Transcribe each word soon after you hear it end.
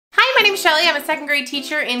name's Shelley. I'm a second grade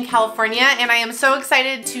teacher in California, and I am so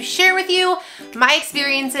excited to share with you my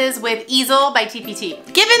experiences with Easel by TpT.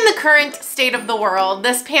 Given the current state of the world,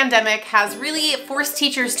 this pandemic has really forced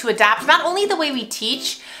teachers to adapt not only the way we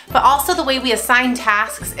teach, but also the way we assign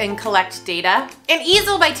tasks and collect data. And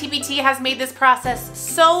Easel by TpT has made this process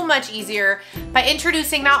so much easier by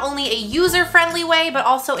introducing not only a user-friendly way, but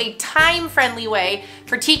also a time-friendly way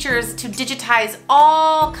for teachers to digitize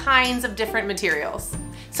all kinds of different materials.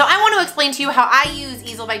 So I want to explain to you how I use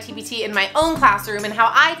Easel by TpT in my own classroom and how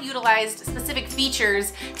I've utilized specific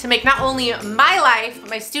features to make not only my life, but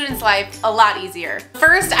my students' life a lot easier.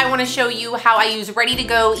 First, I want to show you how I use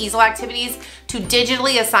ready-to-go Easel activities to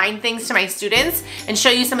digitally assign things to my students and show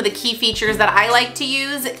you some of the key features that I like to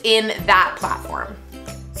use in that platform.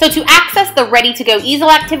 So to access the ready-to-go Easel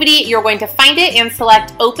activity, you're going to find it and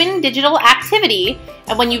select Open Digital Activity.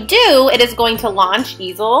 And when you do, it is going to launch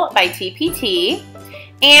Easel by TpT.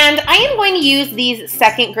 And I am going to use these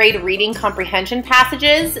second grade reading comprehension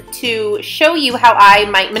passages to show you how I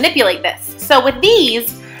might manipulate this. So with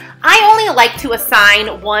these, I only like to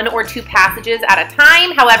assign 1 or 2 passages at a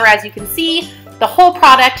time. However, as you can see, the whole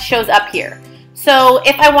product shows up here. So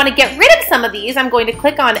if I want to get rid of some of these, I'm going to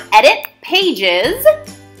click on Edit Pages.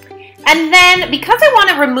 And then because I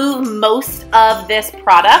want to remove most of this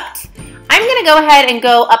product, I'm going to go ahead and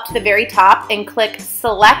go up to the very top and click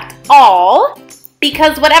Select All,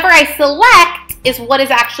 because whatever I select is what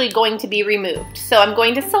is actually going to be removed. So I'm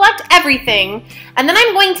going to select everything, and then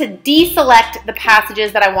I'm going to deselect the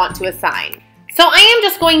passages that I want to assign. So I am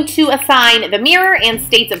just going to assign the mirror and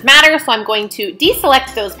states of matter, so I'm going to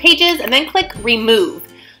deselect those pages and then click Remove.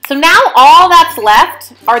 So now all that's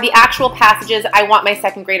left are the actual passages I want my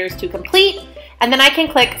second graders to complete, and then I can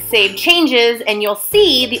click Save Changes, and you'll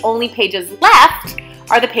see the only pages left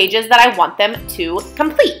are the pages that I want them to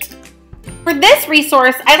complete. For this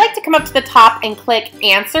resource, I like to come up to the top and click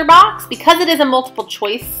Answer Box. Because it is a multiple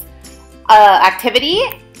choice activity,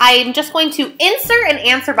 I'm just going to insert an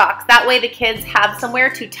answer box. That way the kids have somewhere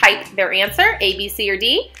to type their answer, A, B, C, or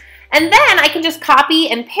D. And then I can just copy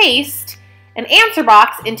and paste an answer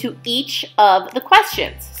box into each of the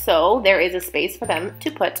questions. So there is a space for them to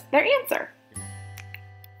put their answer.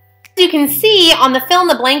 As you can see on the fill in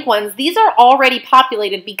the blank ones, these are already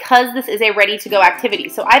populated because this is a ready-to-go activity.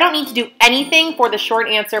 So I don't need to do anything for the short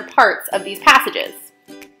answer parts of these passages.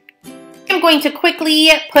 I'm going to quickly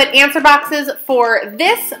put answer boxes for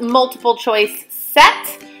this multiple choice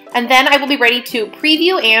set, and then I will be ready to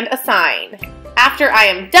preview and assign. After I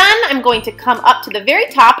am done, I'm going to come up to the very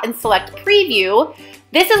top and select Preview.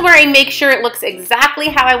 This is where I make sure it looks exactly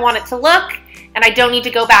how I want it to look, and I don't need to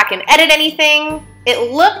go back and edit anything.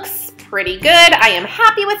 It looks pretty good. I am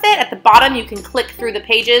happy with it. At the bottom, you can click through the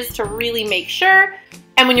pages to really make sure.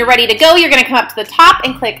 And when you're ready to go, you're going to come up to the top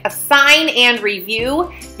and click Assign and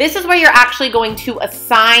Review. This is where you're actually going to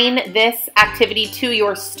assign this activity to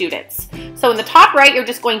your students. So in the top right, you're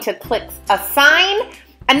just going to click Assign,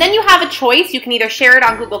 and then you have a choice. You can either share it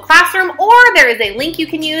on Google Classroom, or there is a link you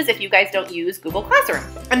can use if you guys don't use Google Classroom.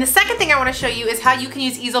 And the second thing I want to show you is how you can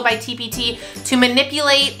use Easel by TpT to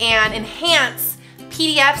manipulate and enhance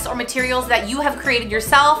PDFs or materials that you have created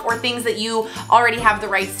yourself or things that you already have the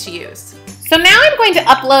rights to use. So now I'm going to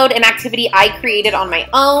upload an activity I created on my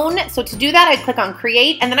own. So to do that, I click on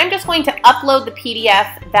Create, and then I'm just going to upload the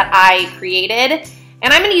PDF that I created.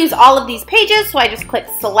 And I'm going to use all of these pages, so I just click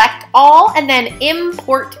Select All and then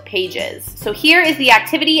Import Pages. So here is the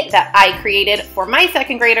activity that I created for my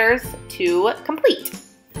second graders to complete.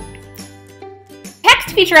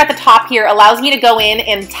 Text feature at the top here allows me to go in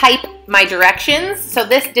and type my directions. So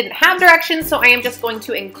this didn't have directions, so I am just going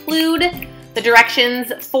to include the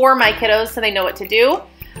directions for my kiddos so they know what to do.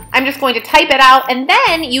 I'm just going to type it out, and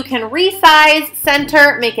then you can resize,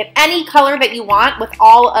 center, make it any color that you want with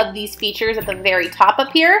all of these features at the very top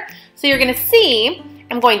up here. So you're going to see,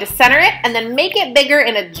 I'm going to center it and then make it bigger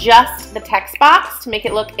and adjust the text box to make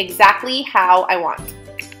it look exactly how I want.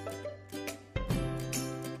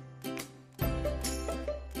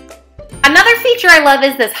 Another feature I love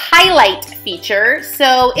is this highlight feature.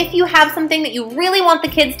 So if you have something that you really want the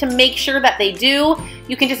kids to make sure that they do,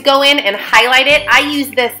 you can just go in and highlight it. I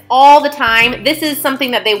use this all the time. This is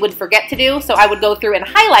something that they would forget to do, so I would go through and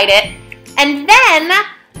highlight it. And then,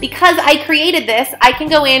 because I created this, I can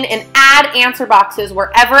go in and add answer boxes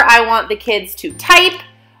wherever I want the kids to type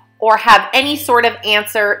or have any sort of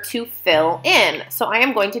answer to fill in. So I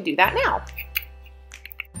am going to do that now.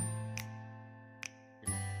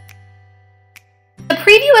 The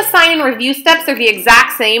preview, assign, and review steps are the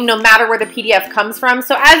exact same no matter where the PDF comes from.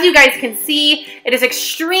 So as you guys can see, it is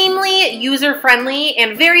extremely user-friendly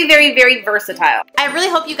and very, very, very versatile. I really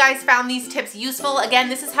hope you guys found these tips useful. Again,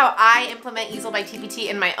 this is how I implement Easel by TpT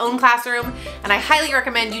in my own classroom, and I highly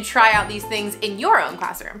recommend you try out these things in your own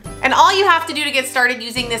classroom. And all you have to do to get started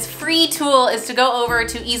using this free tool is to go over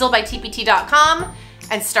to easelbytpt.com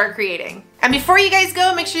and start creating. And before you guys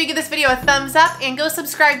go, make sure you give this video a thumbs up and go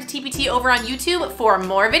subscribe to TpT over on YouTube for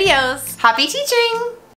more videos. Happy teaching!